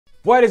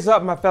What is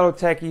up, my fellow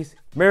techies?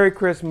 Merry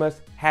Christmas,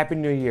 Happy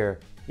New Year.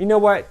 You know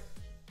what?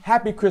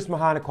 Happy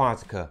Christmas,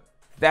 Hanukkah.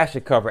 That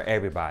should cover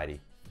everybody.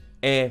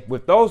 And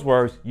with those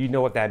words, you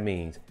know what that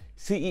means.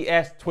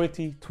 CES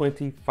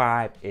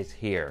 2025 is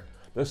here.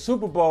 The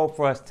Super Bowl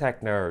for us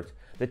tech nerds.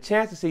 The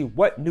chance to see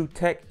what new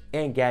tech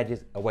and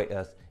gadgets await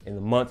us in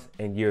the months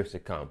and years to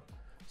come.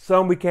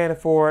 Some we can't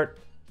afford,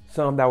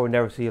 some that will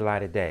never see the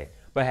light of day.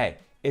 But hey,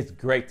 it's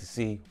great to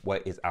see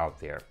what is out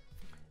there.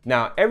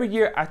 Now, every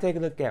year I take a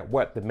look at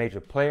what the major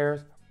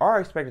players are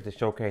expected to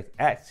showcase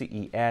at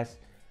CES.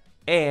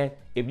 And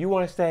if you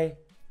want to stay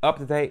up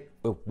to date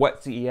with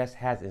what CES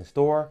has in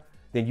store,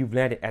 then you've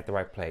landed at the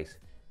right place.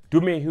 Do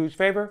me a huge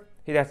favor,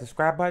 hit that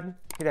subscribe button,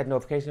 hit that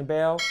notification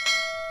bell,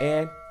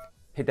 and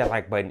hit that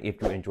like button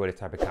if you enjoy this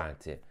type of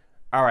content.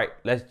 All right,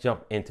 let's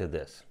jump into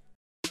this.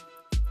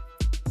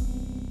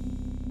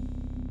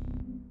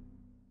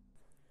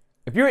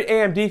 If you're an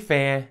AMD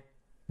fan,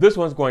 this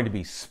one's going to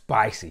be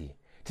spicy.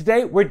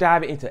 Today, we're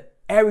diving into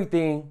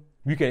everything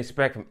you can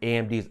expect from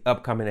AMD's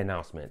upcoming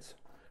announcements.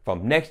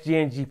 From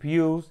next-gen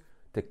GPUs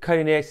to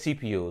cutting-edge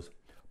CPUs.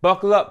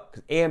 Buckle up,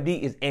 because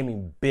AMD is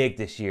aiming big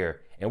this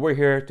year, and we're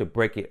here to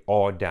break it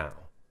all down.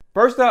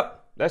 First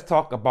up, let's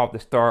talk about the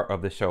star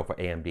of the show for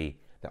AMD,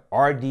 the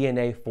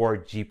RDNA4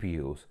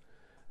 GPUs.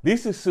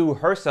 Lisa Su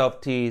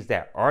herself teased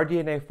that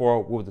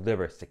RDNA4 will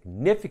deliver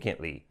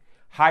significantly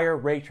higher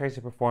ray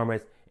tracing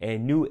performance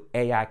and new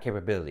AI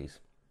capabilities.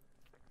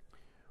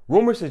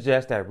 Rumors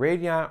suggest that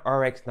Radeon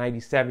RX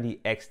 9070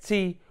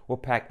 XT will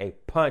pack a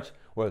punch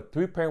with a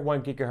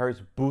 3.1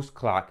 GHz boost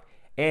clock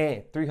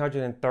and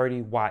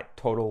 330 watt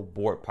total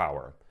board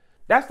power.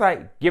 That's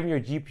like giving your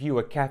GPU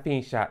a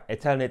caffeine shot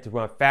and telling it to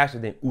run faster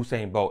than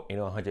Usain Bolt in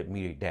a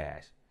 100-meter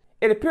dash.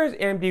 It appears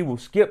AMD will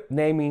skip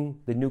naming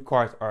the new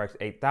card's RX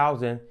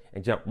 8000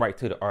 and jump right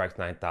to the RX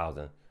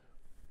 9000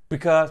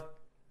 because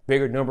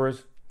bigger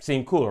numbers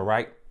seem cooler,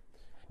 right?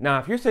 Now,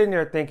 if you're sitting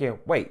there thinking,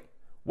 wait,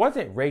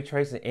 wasn't ray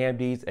tracing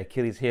AMD's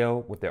Achilles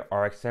heel with their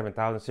RX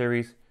 7000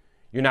 series?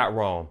 You're not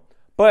wrong.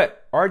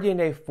 But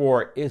RDNA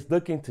 4 is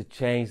looking to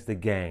change the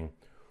game.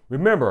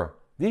 Remember,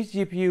 these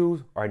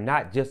GPUs are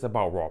not just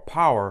about raw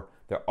power,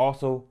 they're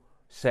also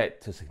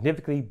set to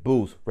significantly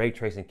boost ray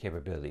tracing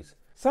capabilities.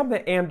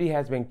 Something AMD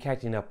has been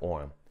catching up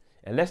on.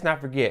 And let's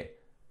not forget,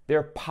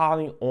 they're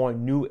piling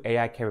on new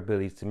AI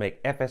capabilities to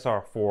make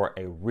FSR 4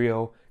 a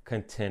real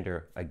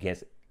contender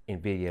against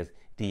NVIDIA's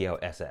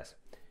DLSS.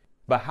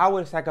 But how will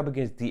it stack up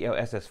against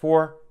DLSS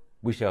 4?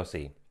 We shall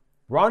see.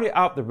 Rounding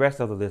out the rest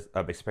of the list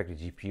of expected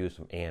GPUs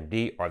from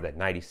AMD are the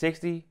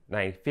 9060,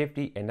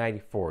 9050, and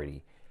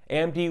 9040.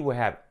 AMD will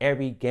have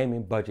every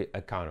gaming budget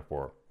accounted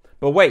for.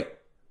 But wait,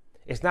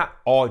 it's not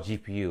all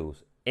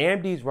GPUs.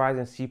 AMD's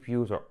Ryzen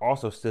CPUs are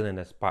also still in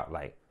the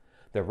spotlight.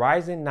 The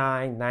Ryzen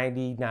 9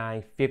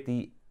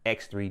 9950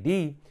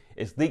 X3D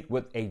is leaked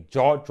with a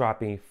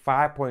jaw-dropping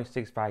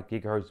 5.65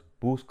 GHz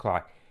boost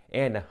clock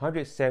and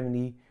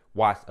 170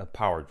 watts of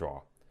power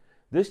draw.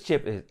 This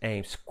chip is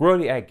aimed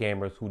squarely at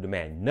gamers who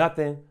demand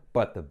nothing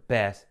but the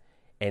best,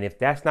 and if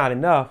that's not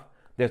enough,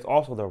 there's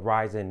also the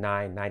Ryzen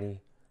 9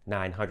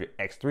 9900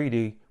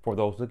 X3D for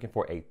those looking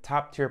for a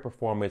top-tier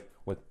performance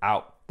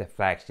without the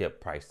flagship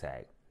price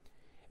tag.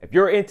 If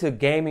you're into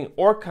gaming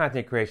or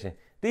content creation,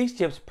 these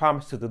chips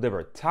promise to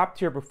deliver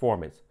top-tier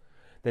performance.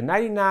 The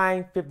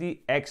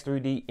 9950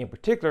 X3D in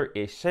particular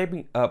is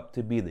shaping up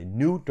to be the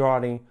new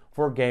darling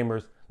for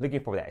gamers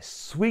looking for that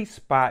sweet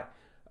spot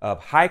of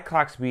high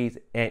clock speeds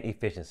and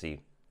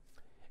efficiency.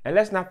 And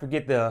let's not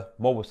forget the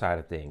mobile side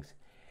of things.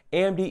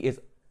 AMD is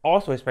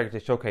also expected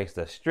to showcase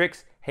the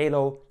Strix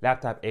Halo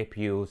laptop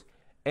APUs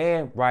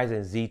and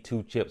Ryzen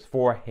Z2 chips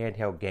for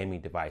handheld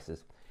gaming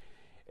devices.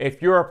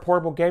 If you're a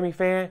portable gaming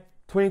fan,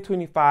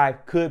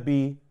 2025 could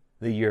be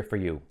the year for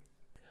you.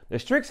 The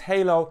Strix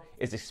Halo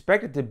is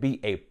expected to be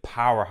a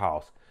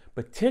powerhouse,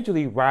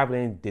 potentially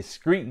rivaling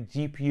discrete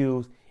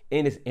GPUs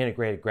in its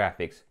integrated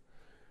graphics.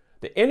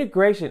 The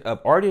integration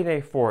of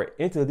RDNA 4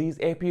 into these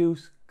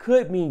APUs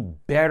could mean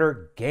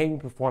better gaming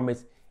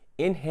performance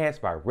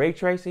enhanced by ray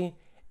tracing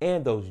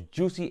and those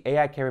juicy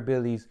AI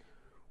capabilities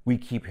we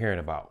keep hearing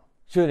about.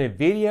 Should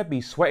NVIDIA be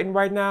sweating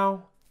right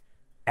now?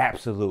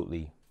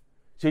 Absolutely.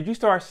 Should you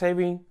start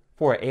saving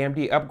for an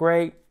AMD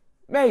upgrade?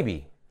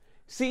 Maybe.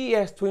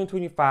 CES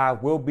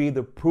 2025 will be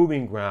the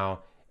proving ground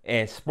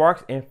and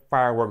sparks and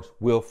fireworks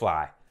will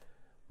fly.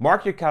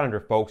 Mark your calendar,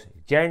 folks.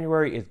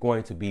 January is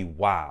going to be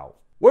wild.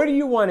 What do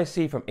you want to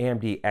see from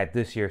AMD at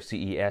this year's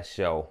CES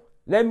show?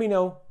 Let me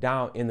know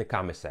down in the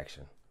comment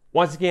section.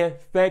 Once again,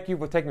 thank you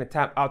for taking the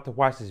time out to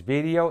watch this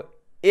video.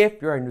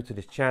 If you're new to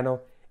this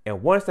channel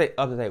and want to stay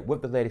up to date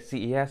with the latest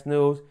CES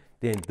news,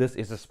 then this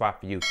is the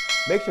spot for you.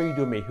 Make sure you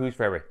do me a huge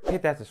favor.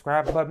 Hit that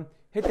subscribe button,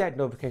 hit that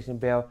notification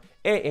bell,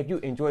 and if you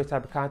enjoy this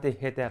type of content,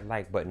 hit that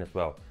like button as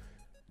well.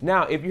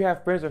 Now, if you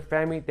have friends or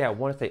family that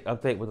want to stay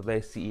up to date with the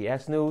latest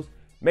CES news,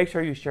 make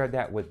sure you share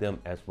that with them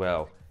as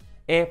well.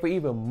 And for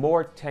even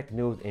more tech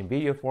news in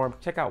video form,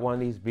 check out one of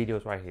these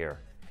videos right here.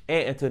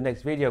 And until the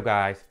next video,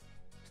 guys,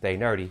 stay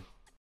nerdy.